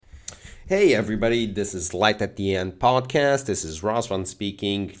Hey everybody, this is Light at the End podcast. This is Razvan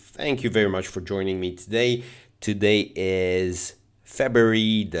speaking. Thank you very much for joining me today. Today is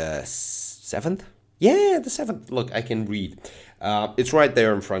February the 7th? Yeah, the 7th. Look, I can read. It's right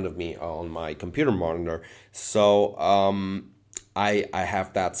there in front of me on my computer monitor. So I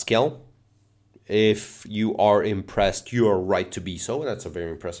have that skill. If you are impressed, you are right to be so. That's a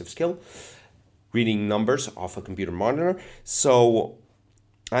very impressive skill. Reading numbers off a computer monitor. So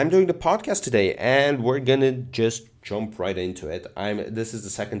I'm doing the podcast today, and we're gonna just jump right into it. This is the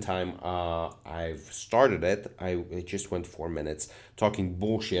second time I've started it. It just went 4 minutes talking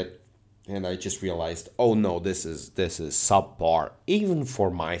bullshit, and I just realized, oh no, this is subpar, even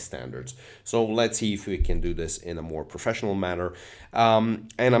for my standards. So let's see if we can do this in a more professional manner.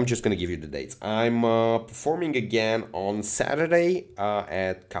 And I'm just gonna give you the dates. I'm performing again on Saturday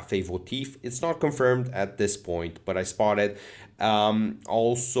at Café Votif. It's not confirmed at this point, but I spotted.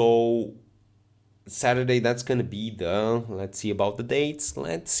 Also, Saturday, that's going to be let's see about the dates.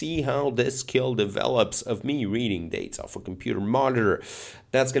 Let's see how this skill develops of me reading dates off a computer monitor.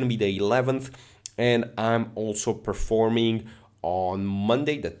 That's going to be the 11th. And I'm also performing on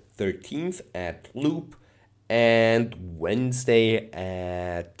Monday, the 13th at Loop. And Wednesday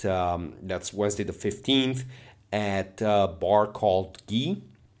that's Wednesday the 15th at a bar called Guy.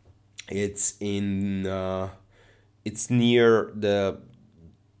 It's near the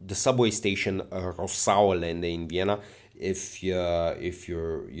subway station Rossaulende in Vienna. If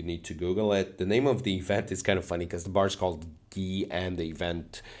you need to Google it, the name of the event is kind of funny because the bar is called Guy and the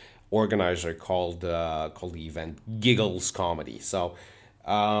event organizer called the event Giggles Comedy. So,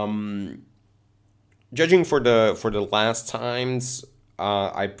 judging for the last times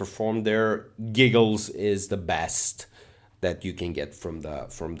I performed there, Giggles is the best that you can get from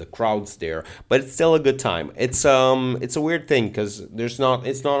the crowds there, but it's still a good time. It's a weird thing because it's not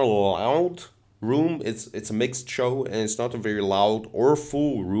a loud room. It's a mixed show, and it's not a very loud or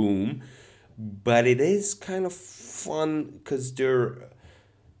full room, but it is kind of fun because they're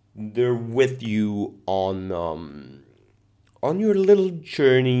with you on your little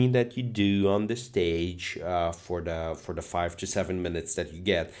journey that you do on the stage for the 5 to 7 minutes that you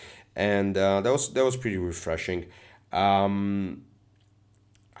get, and that was pretty refreshing. I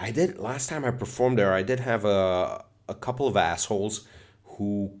did last time I performed there. I did have a couple of assholes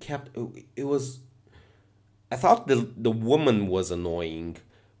who kept. It was. I thought the woman was annoying,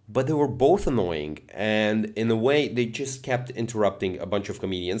 but they were both annoying, and in a way, they just kept interrupting a bunch of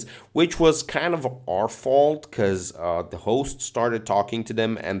comedians, which was kind of our fault because the host started talking to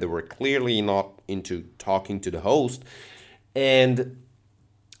them, and they were clearly not into talking to the host, and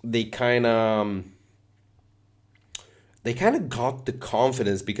they kind of got the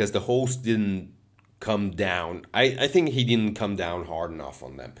confidence because the host didn't come down. I think he didn't come down hard enough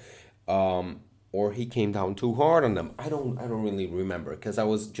on them, or he came down too hard on them. I don't really remember because I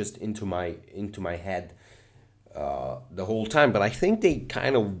was just into my head the whole time. But I think they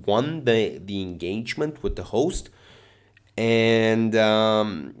kind of won the engagement with the host, and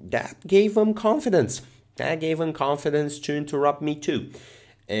that gave them confidence. That gave them confidence to interrupt me too,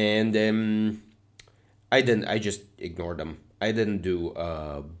 and I just ignored them. I didn't do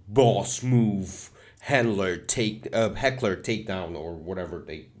a boss move, heckler takedown, or whatever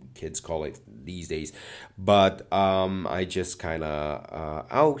they kids call it these days. But I just kind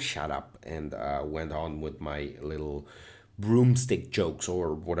of shut up and went on with my little broomstick jokes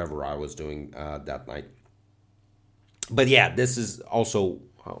or whatever I was doing that night. But yeah, this is also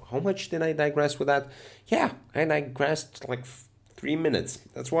how much did I digress with that? Yeah, I digressed like 3 minutes.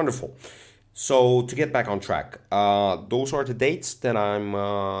 That's wonderful. So to get back on track, those are the dates that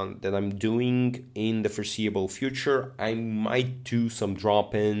I'm doing in the foreseeable future. I might do some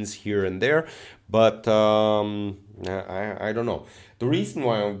drop-ins here and there, but I don't know. The reason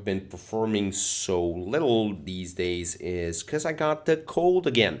why I've been performing so little these days is because I got the cold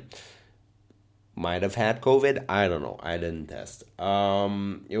again. Might have had COVID. I don't know. I didn't test.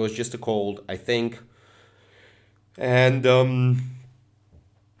 It was just a cold, I think, and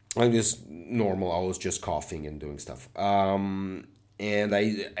I'm just normal. I was just coughing and doing stuff. And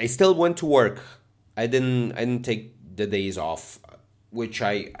I still went to work. I didn't take the days off, which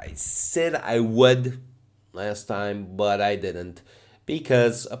I said I would last time, but I didn't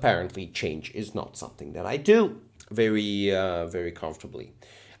because apparently change is not something that I do very comfortably.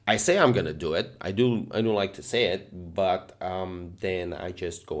 I say I'm gonna do it. I do like to say it, but then I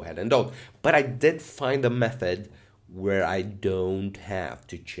just go ahead and don't. But I did find a method where I don't have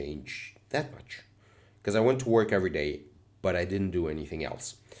to change that much. Because I went to work every day, but I didn't do anything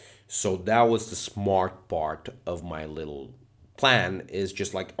else. So that was the smart part of my little plan is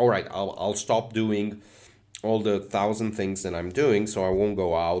just like, all right, I'll stop doing all the thousand things that I'm doing. So I won't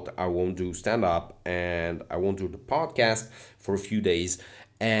go out, I won't do stand up, and I won't do the podcast for a few days.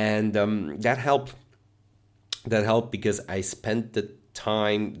 And that helped. That helped because I spent the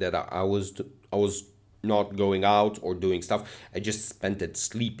time that I was not going out or doing stuff. I just spent it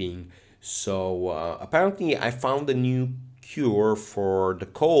sleeping. So apparently, I found a new cure for the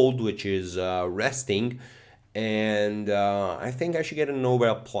cold, which is resting, and I think I should get a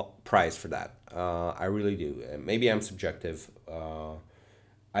Nobel Prize for that. I really do. Maybe I'm subjective.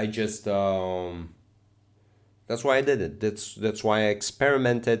 I just That's why I did it. That's why I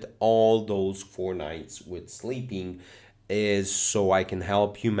experimented all those 4 nights with sleeping, is so I can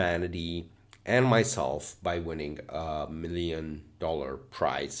help humanity and myself by winning a $1 million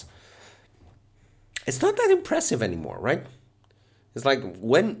prize. It's not that impressive anymore, right? It's like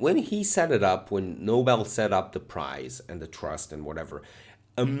when he set it up, when Nobel set up the prize and the trust and whatever,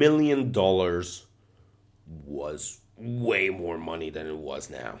 $1 million was way more money than it was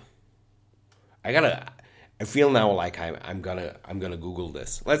now. I feel now like I'm gonna Google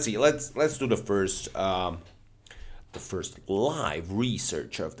this. Let's see. Let's do the first live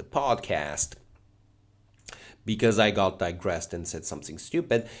research of the podcast, because I got digressed and said something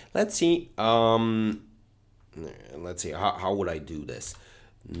stupid. Let's see. Let's see. How would I do this?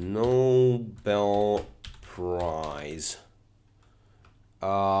 Nobel Prize.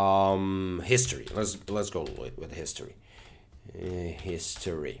 History. Let's go with history.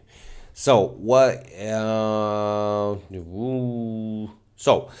 History. So what?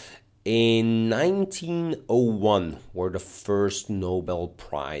 So in 1901 were the first Nobel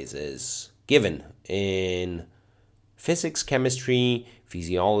Prizes given in physics, chemistry,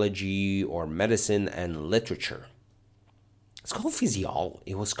 physiology, or medicine and literature.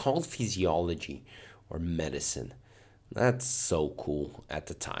 It was called physiology or medicine. That's so cool at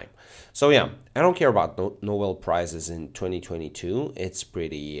the time. So yeah, I don't care about Nobel Prizes in 2022. It's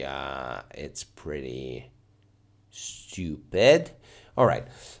pretty stupid. All right.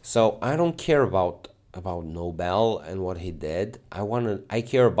 So I don't care about Nobel and what he did. I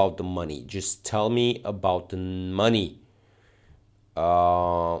care about the money. Just tell me about the money.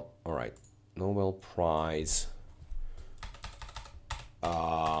 All right. Nobel Prize.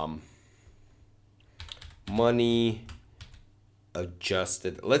 Money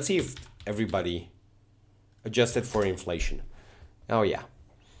adjusted. Let's see if everybody adjusted for inflation. Oh yeah.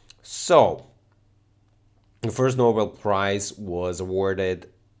 So the first Nobel Prize was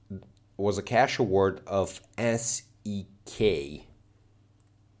a cash award of SEK.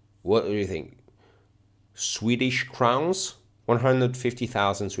 What do you think? Swedish crowns?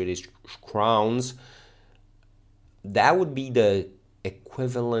 150,000 Swedish crowns. That would be the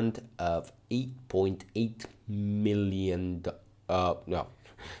equivalent of 8.8 million. No,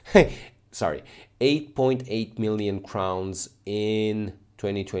 sorry, 8.8 million crowns in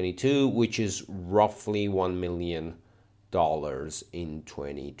 2022, which is roughly $1 million in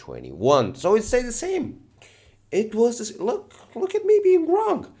 2021. So it stayed the same. It was this, look at me being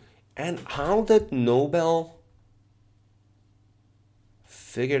wrong. And how did Nobel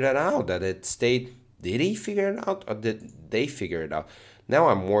figure that out? That it stayed. Did he figure it out, or did they figure it out? Now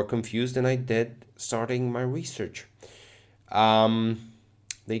I'm more confused than I did starting my research.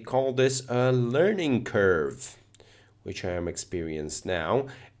 They call this a learning curve, which I am experienced now,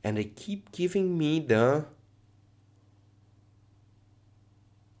 and they keep giving me the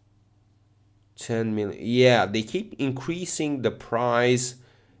 10 million. Yeah, they keep increasing the price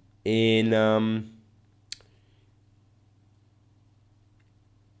in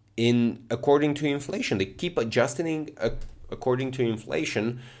according to inflation. They keep adjusting according to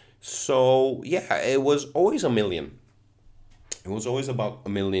inflation. So yeah, it was always a million. It was always about $1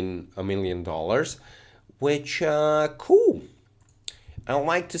 million, which cool. I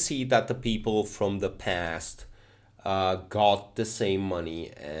like to see that the people from the past got the same money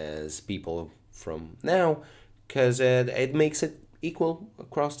as people from now, because it makes it equal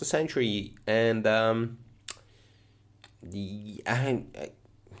across the century, and it's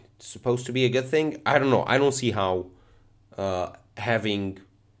supposed to be a good thing. I don't know. I don't see how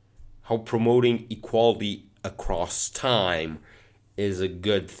promoting equality across time is a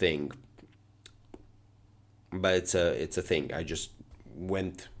good thing, but it's a thing. I just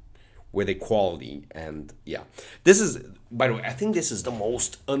went with equality, and yeah, this is, by the way, I think this is the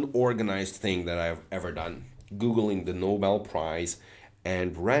most unorganized thing that I've ever done. Googling the Nobel Prize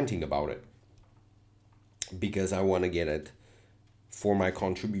and ranting about it, because I want to get it for my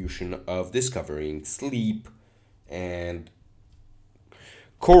contribution of discovering sleep and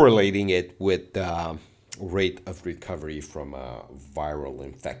correlating it with rate of recovery from a viral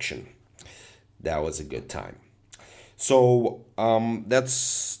infection. That was a good time. So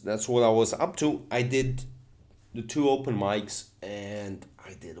that's what I was up to. I did the two open mics, and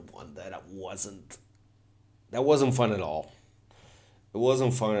I did one that wasn't fun at all. It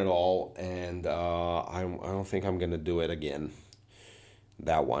wasn't fun at all, and I don't think I'm gonna do it again.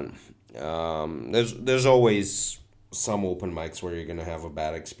 That one. There's always some open mics where you're gonna have a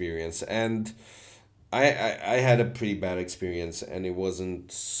bad experience, and I had a pretty bad experience, and it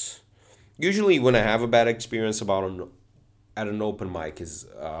wasn't. Usually, when I have a bad experience at an open mic, is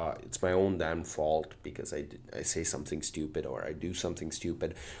it's my own damn fault because I say something stupid or I do something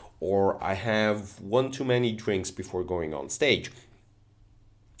stupid, or I have one too many drinks before going on stage.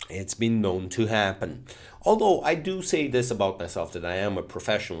 It's been known to happen. Although I do say this about myself that I am a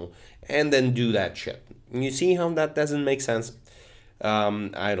professional and then do that shit. You see how that doesn't make sense?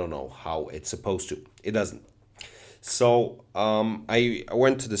 I don't know how it's supposed to. It doesn't. So I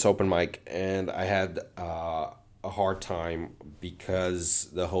went to this open mic and I had a hard time because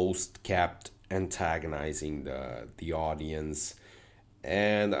the host kept antagonizing the audience,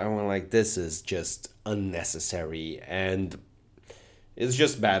 and I went like, this is just unnecessary and it's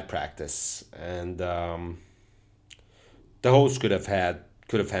just bad practice, and the host could have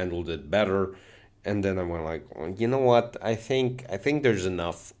handled it better. And then I went like, well, you know what? I think there's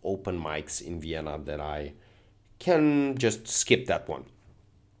enough open mics in Vienna that I can just skip that one.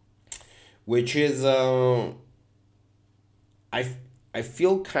 Which is I I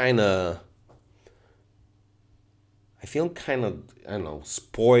feel kind of I don't know,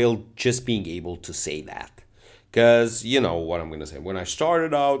 spoiled just being able to say that. Because you know what I'm going to say. When I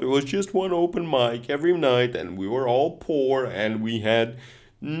started out, it was just one open mic every night, and we were all poor, and we had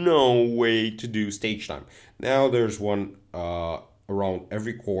no way to do stage time. Now there's one around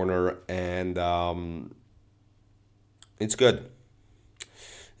every corner, and it's good.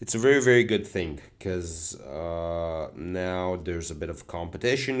 It's a very, very good thing because now there's a bit of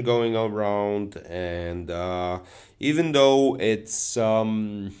competition going around, and even though it's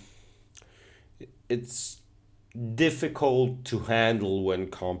difficult to handle when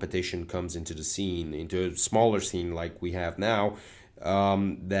competition comes into the scene, into a smaller scene like we have now,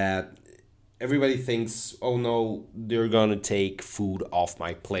 that everybody thinks, oh no, they're gonna take food off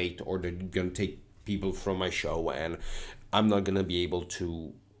my plate or they're gonna take people from my show, and I'm not gonna be able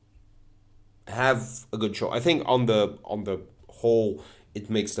to have a good show. I think on the whole, it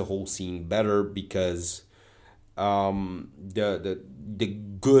makes the whole scene better because the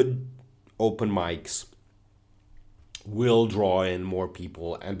good open mics will draw in more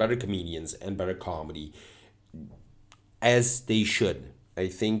people and better comedians and better comedy, as they should. I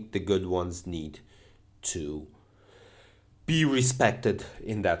think the good ones need to be respected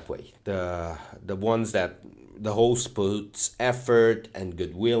in that way. The ones that the host puts effort and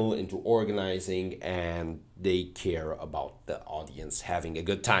goodwill into organizing, and they care about the audience having a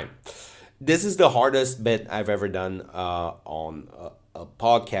good time. This is the hardest bit I've ever done on a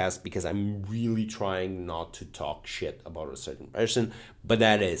podcast because I'm really trying not to talk shit about a certain person. But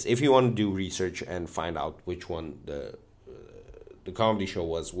that is, if you want to do research and find out which one the comedy show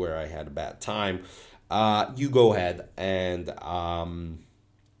was where I had a bad time, you go ahead and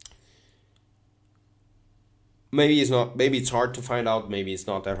maybe it's not. Maybe it's hard to find out. Maybe it's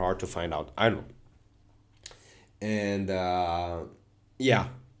not that hard to find out. I don't know. And yeah,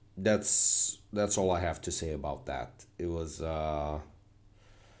 that's all I have to say about that.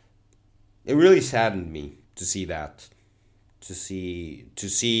 It really saddened me to see that, to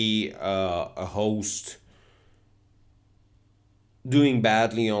see a host doing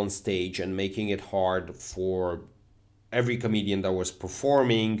badly on stage and making it hard for every comedian that was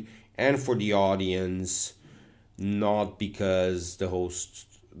performing and for the audience, not because the hosts,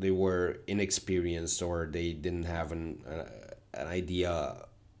 they were inexperienced or they didn't have an idea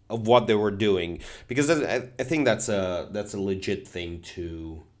of what they were doing, because I think that's a legit thing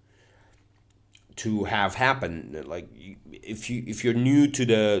to have happen. Like, if you're new to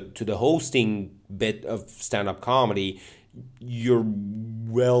the hosting bit of stand up comedy, you're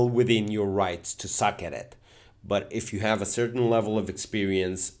well within your rights to suck at it. But if you have a certain level of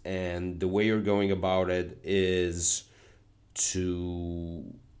experience and the way you're going about it is to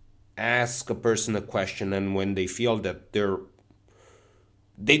ask a person a question, and when they feel that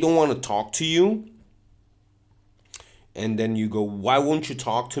they don't want to talk to you, and then you go, why won't you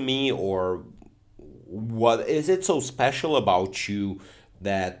talk to me? Or what is it so special about you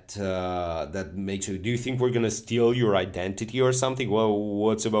that makes you, do you think we're gonna steal your identity or something? Well,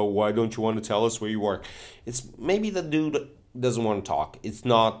 what's about, why don't you want to tell us where you work? It's maybe the dude doesn't want to talk. It's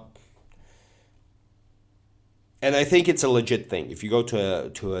not And I think it's a legit thing. If you go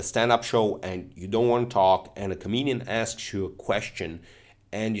to a stand up show and you don't want to talk, and a comedian asks you a question,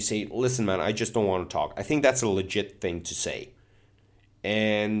 and you say, "Listen, man, I just don't want to talk," I think that's a legit thing to say.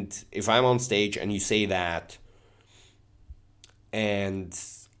 And if I'm on stage and you say that, and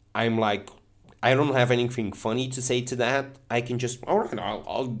I'm like, I don't have anything funny to say to that, I can just, all right,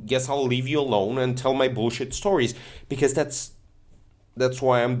 I'll guess I'll leave you alone and tell my bullshit stories, because that's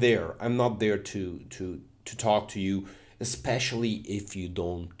why I'm there. I'm not there to talk to you, especially if you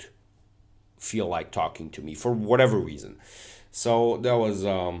don't feel like talking to me for whatever reason. So that was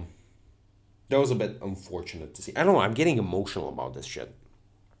a bit unfortunate to see. I don't know. I'm getting emotional about this shit.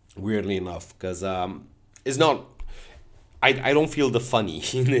 Weirdly enough, because it's not. I don't feel the funny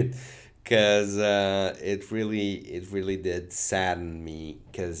in it, because it really did sadden me,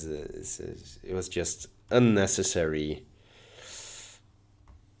 because it was just unnecessary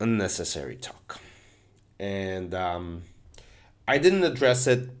talk. And I didn't address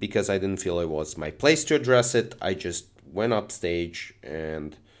it because I didn't feel it was my place to address it. I just went up stage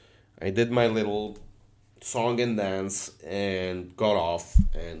and I did my little song and dance and got off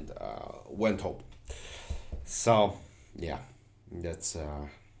and went home. So yeah, that's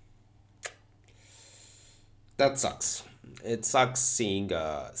that sucks. It sucks seeing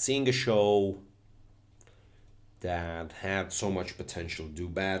a show that had so much potential do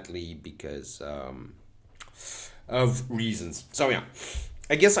badly because of reasons. So yeah,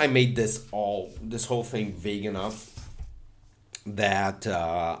 I guess I made this whole thing vague enough that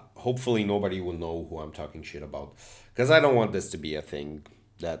hopefully nobody will know who I'm talking shit about, because I don't want this to be a thing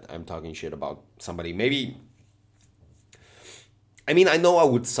that I'm talking shit about somebody. Maybe, I mean, I know I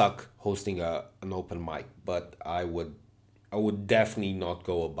would suck hosting an open mic, but I would definitely not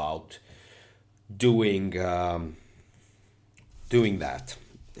go about doing doing that,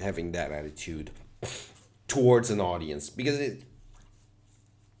 having that attitude towards an audience, because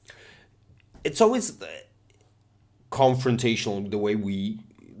it's always confrontational.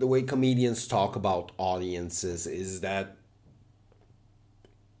 The way comedians talk about audiences is that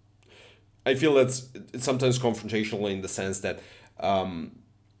I feel it's sometimes confrontational in the sense that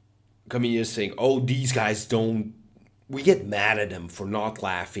comedians saying, "Oh, these guys don't." We get mad at them for not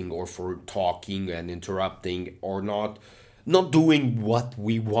laughing or for talking and interrupting or not doing what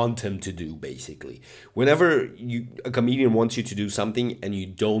we want him to do. Basically, whenever a comedian wants you to do something and you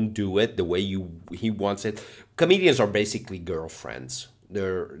don't do it the way he wants it, comedians are basically girlfriends.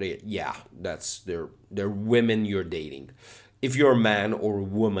 They're women you're dating. If you're a man or a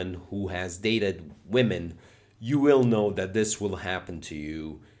woman who has dated women, you will know that this will happen to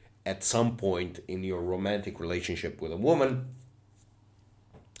you at some point in your romantic relationship with a woman,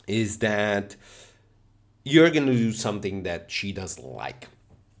 is that you're going to do something that she doesn't like,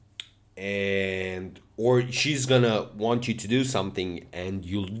 and or she's going to want you to do something and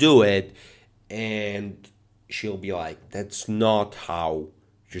you'll do it, and she'll be like, "That's not how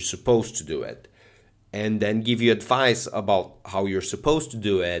you're supposed to do it," and then give you advice about how you're supposed to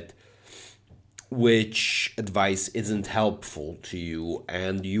do it, which advice isn't helpful to you,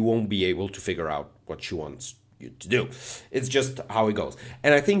 and you won't be able to figure out what she wants you to do. It's just how it goes.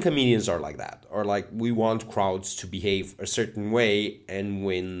 And I think comedians are like that, or like, we want crowds to behave a certain way, and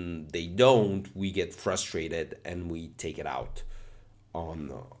when they don't, we get frustrated and we take it out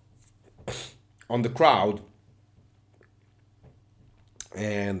on on the crowd.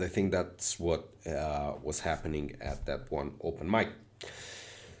 And I think that's what was happening at that one open mic.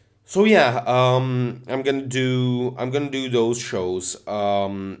 So yeah, I'm gonna do those shows,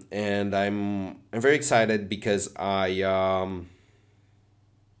 and I'm very excited because I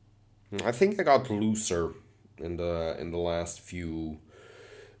think I got looser in the last few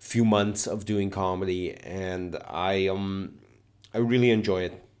months of doing comedy, and I really enjoy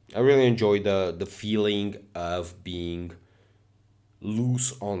it. I really enjoy the feeling of being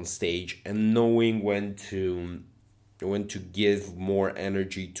loose on stage and knowing when to give more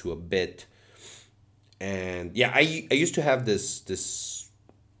energy to a bit. And yeah, I used to have this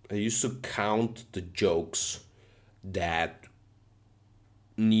I used to count the jokes that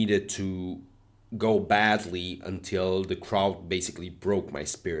needed to go badly until the crowd basically broke my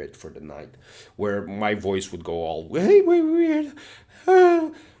spirit for the night, where my voice would go all, "Hey, wait, weird,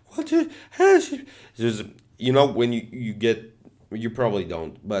 what the there's, when you get, you probably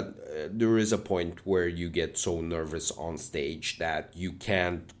don't, but there is a point where you get so nervous on stage that you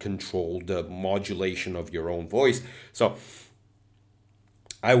can't control the modulation of your own voice. So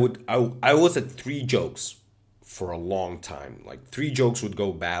I was at three jokes for a long time. Like, three jokes would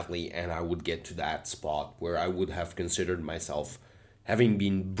go badly, and I would get to that spot where I would have considered myself having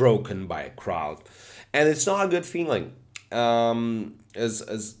been broken by a crowd, and it's not a good feeling.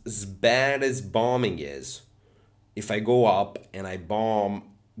 As bad as bombing is, if I go up and I bomb,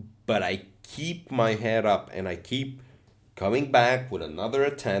 but I keep my head up and I keep coming back with another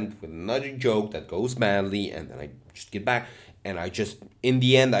attempt, with another joke that goes badly, and then I just get back, and I just, in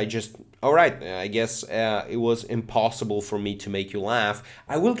the end, I just, all right, I guess it was impossible for me to make you laugh.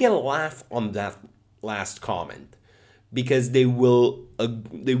 I will get a laugh on that last comment because they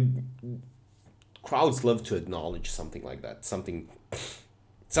crowds love to acknowledge something like that, something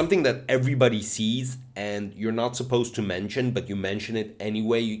that everybody sees and you're not supposed to mention, but you mention it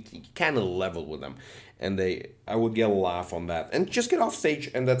anyway. You kind of level with them, and I would get a laugh on that, and just get off stage,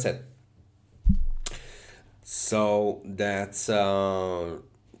 and that's it. So that's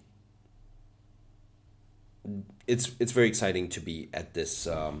it's very exciting to be at this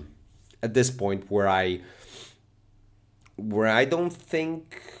point where I don't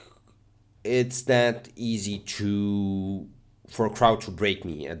think it's that easy to for a crowd to break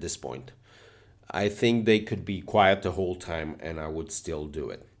me at this point. I think they could be quiet the whole time and I would still do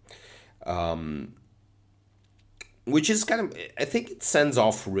it. Which is kind of, I think it sends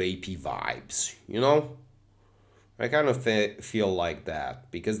off rapey vibes, you know? I kind of feel like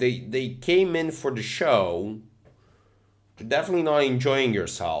that because they came in for the show. They're definitely not enjoying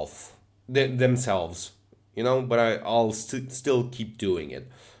themselves, you know, but I'll still keep doing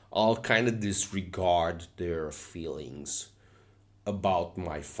it. I'll kind of disregard their feelings about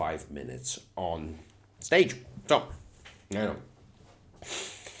my 5 minutes on stage. So, I know.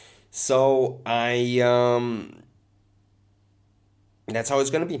 So that's how it's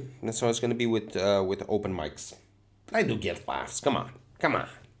gonna be. That's how it's gonna be with open mics. I do get laughs. Come on, guys.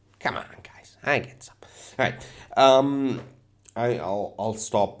 I get some. All right. I'll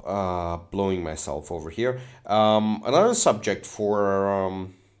stop blowing myself over here. Another subject for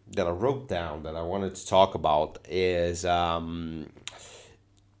that I wrote down that I wanted to talk about is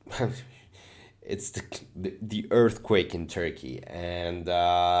it's the earthquake in Turkey, and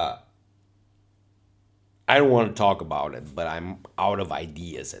I don't want to talk about it, but I'm out of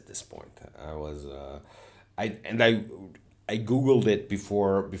ideas at this point. I googled it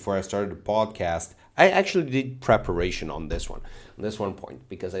before I started the podcast. I actually did preparation on this one point,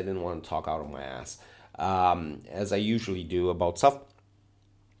 because I didn't want to talk out of my ass, as I usually do about stuff.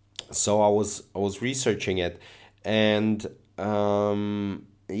 So I was researching it, and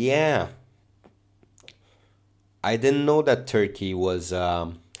yeah, I didn't know that Turkey was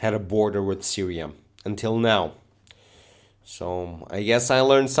had a border with Syria until now. So I guess I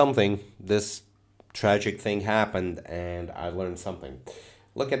learned something. This tragic thing happened, and I learned something.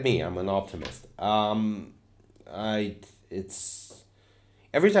 Look at me, I'm an optimist. It's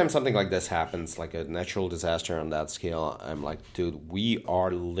every time something like this happens, like a natural disaster on that scale, I'm like, dude, we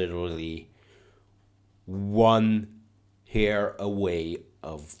are literally one hair away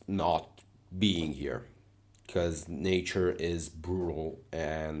of not being here, because nature is brutal,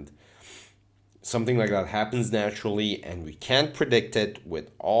 and something like that happens naturally, and we can't predict it with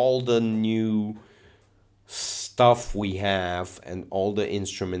all the new stuff we have and all the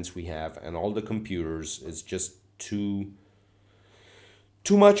instruments we have and all the computers. It's just too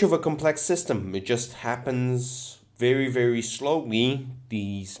much of a complex system. It just happens very, very slowly,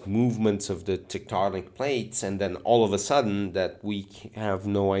 these movements of the tectonic plates, and then all of a sudden that we have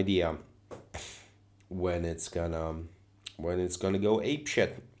no idea when it's gonna go ape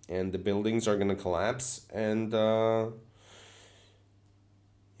shit, and the buildings are gonna collapse, and you're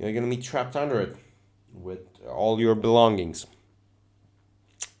gonna be trapped under it with all your belongings.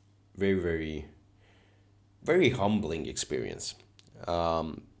 Very, very, very humbling experience,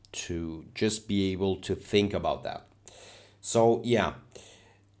 to just be able to think about that. So yeah,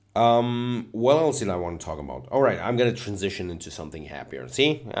 what else did I want to talk about? All right, I'm gonna transition into something happier.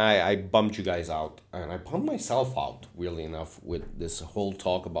 See, I bummed you guys out, and I bummed myself out, weirdly enough, with this whole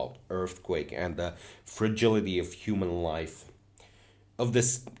talk about earthquake and the fragility of human life, of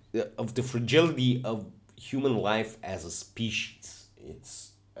the fragility of human life as a species.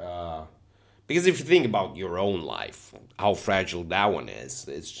 It's because if you think about your own life, how fragile that one is,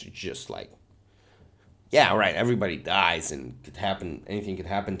 it's just like, yeah, right, everybody dies and could happen, anything could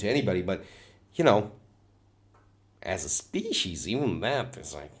happen to anybody, but you know, as a species, even that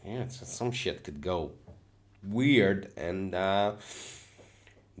is like, yeah, it's just some shit could go weird, and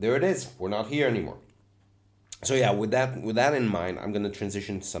there it is. We're not here anymore. So yeah, with that in mind, I'm gonna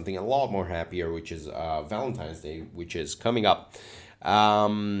transition to something a lot more happier, which is Valentine's Day, which is coming up,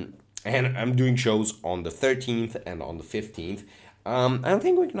 and I'm doing shows on the 13th and on the 15th. I don't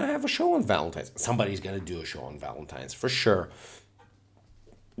think we're gonna have a show on Valentine's. Somebody's gonna do a show on Valentine's for sure.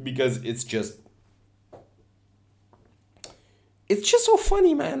 because it's just so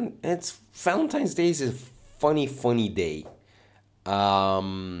funny, man. It's Valentine's Day is a funny day.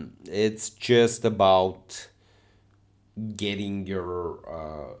 It's just about getting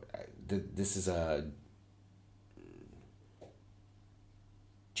your this is a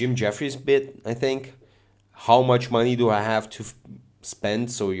Jim Jeffries bit, I think. How much money do I have to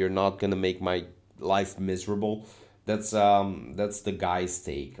spend so you're not gonna make my life miserable? That's the guy's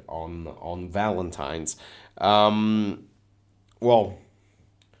take on Valentine's. Um, well,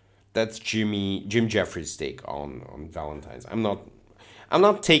 that's Jim Jeffries' take on Valentine's. I'm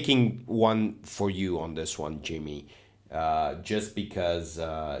not taking one for you on this one, Jimmy. Just because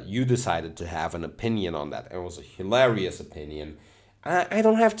you decided to have an opinion on that. It was a hilarious opinion. I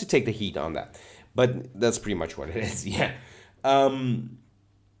don't have to take the heat on that. But that's pretty much what it is, yeah. Um,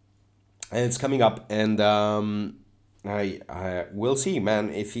 and it's coming up, and I will see, man.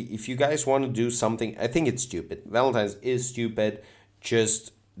 If you guys want to do something, I think it's stupid. Valentine's is stupid.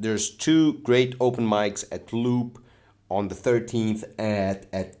 Just there's two great open mics at Loop on the 13th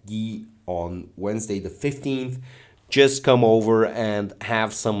at Gee on Wednesday the 15th. Just come over and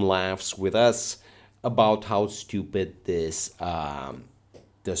have some laughs with us about how stupid this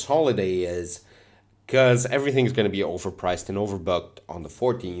holiday is, because everything's going to be overpriced and overbooked on the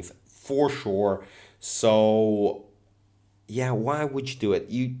 14th for sure. So yeah, why would you do it?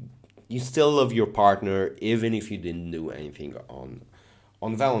 You still love your partner even if you didn't do anything on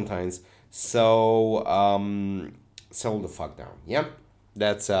Valentine's. So settle the fuck down. Yeah,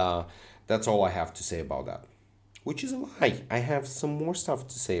 that's all I have to say about that. Which is a lie. I have some more stuff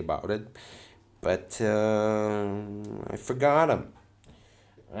to say about it, but I forgot them.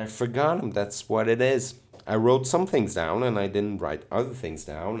 I forgot them. That's what it is. I wrote some things down and I didn't write other things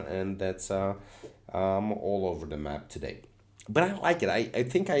down, and that's all over the map today. But I like it. I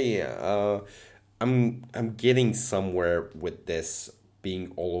think I'm getting somewhere with this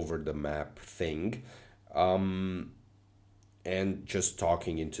being all over the map thing, and just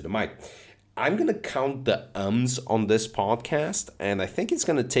talking into the mic. I'm gonna count the ums on this podcast, and I think it's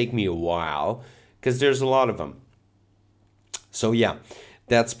gonna take me a while because there's a lot of them. So yeah,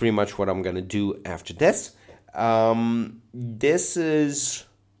 that's pretty much what I'm gonna do after this. This is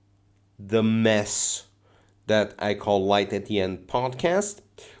the mess that I call Light at the End podcast.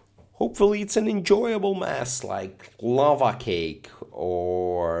 Hopefully, it's an enjoyable mess like lava cake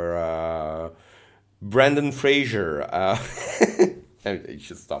or Brandon Fraser. I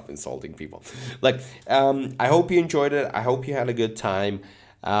should stop insulting people. Like, I hope you enjoyed it. I hope you had a good time.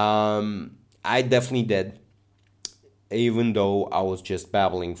 I definitely did, even though I was just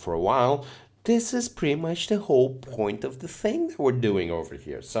babbling for a while. This is pretty much the whole point of the thing that we're doing over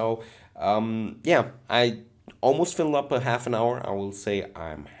here. So, yeah, I almost filled up a half an hour. I will say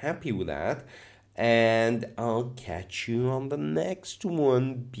I'm happy with that. And I'll catch you on the next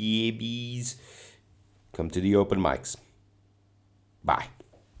one, babies. Come to the open mics. Bye.